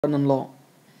allornonelaw,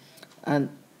 and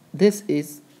this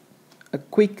is a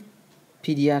quick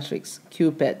pediatrics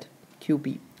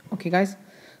QP. Okay guys,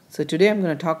 so today I'm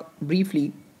going to talk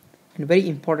briefly and very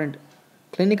important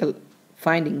clinical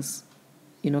findings,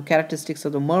 characteristics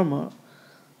of the murmur,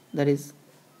 that is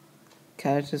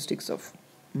characteristics of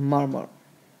murmur.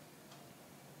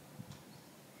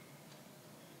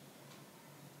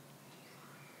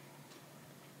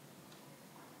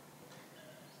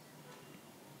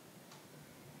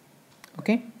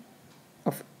 Okay,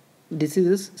 of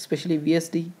diseases, especially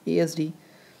VSD, ASD,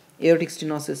 aortic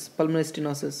stenosis, pulmonary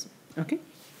stenosis, okay,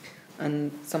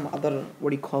 and some other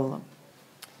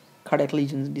cardiac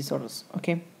lesions disorders.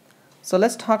 Okay, so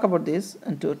let's talk about this,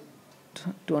 and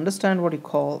to understand what you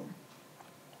call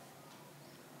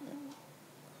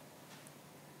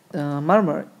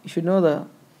murmur, you should know the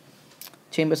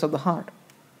chambers of the heart.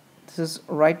 This is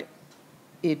right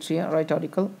atria, right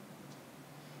auricle.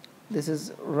 This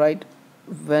is right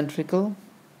ventricle.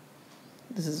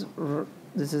 This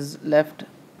is left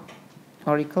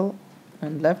auricle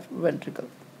and left ventricle.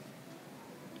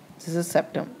 This is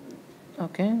septum.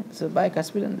 Okay, this is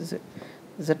bicuspid, and this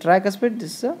is a tricuspid.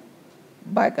 This is a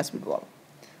bicuspid valve,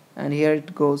 and here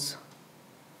it goes.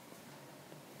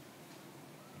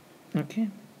 Okay,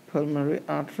 pulmonary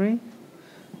artery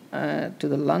to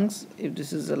the lungs. If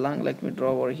this is a lung, let me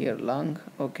draw over here lung.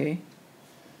 Okay,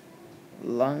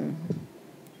 lung,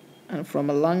 and from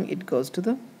a lung it goes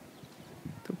to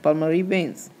pulmonary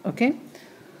veins. Okay,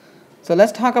 so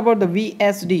let's talk about the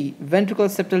VSD, ventricular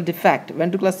septal defect.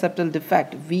 Ventricular septal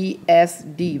defect,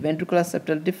 VSD, ventricular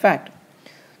septal defect.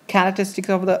 Characteristics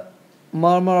of the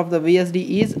murmur of the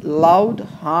VSD is loud,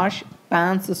 harsh,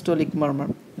 pansystolic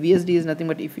murmur. VSD is nothing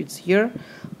but, if it's here,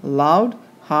 loud,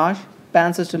 harsh,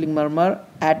 pansystolic murmur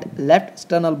at left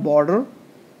sternal border,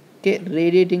 okay,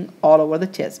 radiating all over the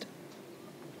chest.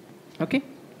 Okay,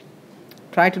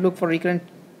 try to look for recurrent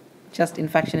chest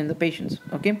infection in the patients.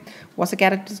 Okay, what's the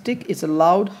characteristic? It's a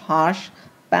loud, harsh,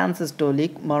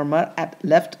 pansystolic murmur at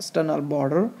left sternal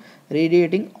border,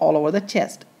 radiating all over the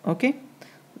chest. Okay,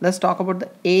 let's talk about the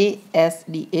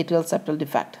ASD, atrial septal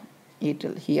defect.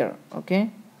 Atrial here,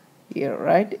 okay, here,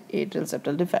 right, atrial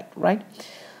septal defect, right.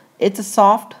 It's a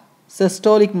soft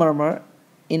systolic murmur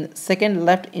in second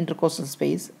left intercostal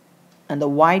space and the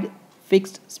wide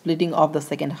fixed splitting of the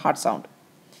second heart sound.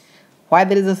 Why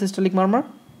there is a systolic murmur?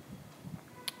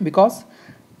 Because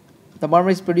the murmur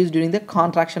is produced during the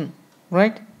contraction,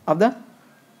 right, of the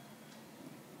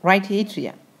right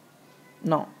atria.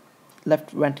 No,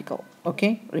 left ventricle.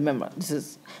 Okay, remember, this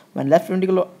is when left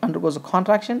ventricle undergoes a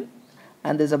contraction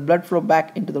and there's a blood flow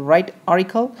back into the right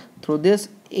auricle through this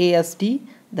ASD,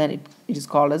 then it is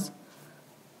called as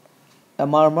a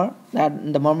murmur.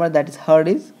 That the murmur that is heard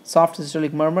is soft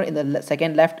systolic murmur in the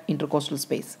second left intercostal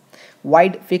space.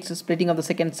 Wide fixed splitting of the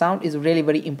second sound is really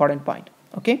very important point.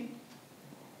 Okay,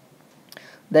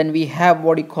 then we have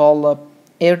what you call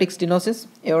aortic stenosis.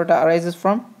 Aorta arises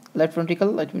from left ventricle.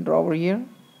 Let me draw over here.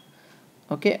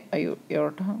 Okay,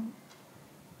 aorta.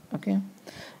 Okay,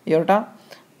 aorta.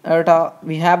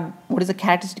 We have, what is the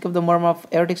characteristic of the murmur of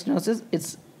aortic stenosis?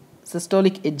 It's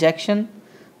systolic ejection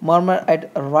murmur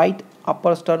at right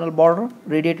upper sternal border,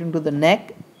 radiating to the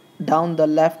neck down the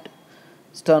left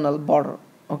sternal border.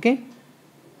 Okay,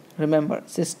 remember,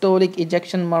 systolic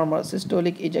ejection murmur,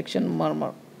 systolic ejection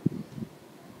murmur.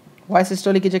 Why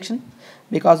systolic ejection?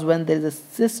 Because when there is a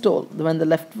systole, when the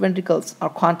left ventricles are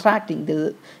contracting, there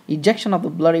is ejection of the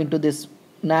blood into this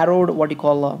narrowed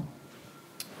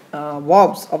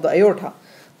valves of the aorta.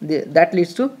 That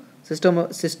leads to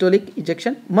systolic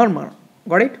ejection murmur.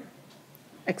 Got it?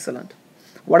 Excellent.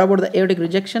 What about the aortic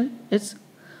rejection? It's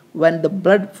when the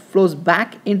blood flows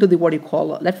back into the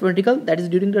left ventricle, that is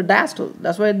during the diastole.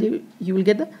 That's why you will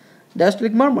get the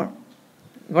diastolic murmur.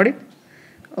 Got it?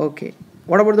 Okay.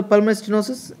 What about the pulmonary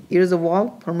stenosis? Here is a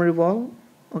valve, pulmonary valve.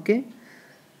 Okay.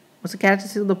 What's the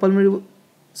characteristic of the pulmonary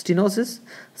stenosis?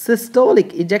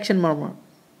 Systolic ejection murmur,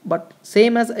 but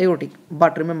same as aortic.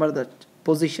 But remember the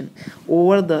position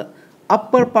over the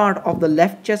upper part of the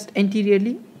left chest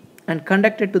anteriorly and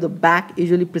conducted to the back,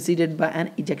 usually preceded by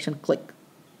an ejection click.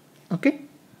 Okay.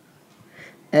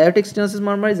 Aortic stenosis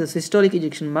murmur is a systolic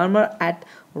ejection murmur at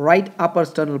right upper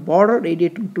sternal border,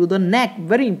 radiating to the neck.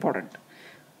 Very important.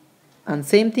 And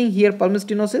same thing here, pulmonary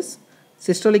stenosis,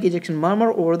 systolic ejection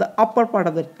murmur over the upper part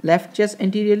of the left chest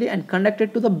anteriorly and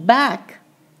conducted to the back.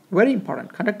 Very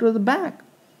important. Conducted to the back.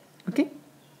 Okay.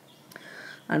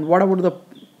 And what about the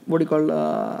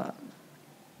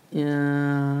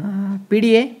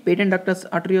PDA, patent ductus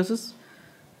arteriosus?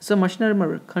 It's a machinery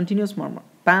murmur, continuous murmur,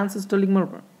 pansystolic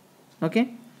murmur.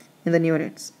 Okay, in the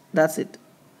neonates. That's it.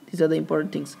 These are the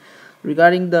important things.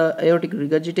 Regarding the aortic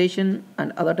regurgitation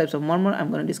and other types of murmur, I'm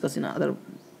going to discuss in another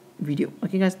video.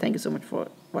 Okay guys, thank you so much for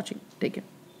watching. Take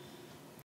care.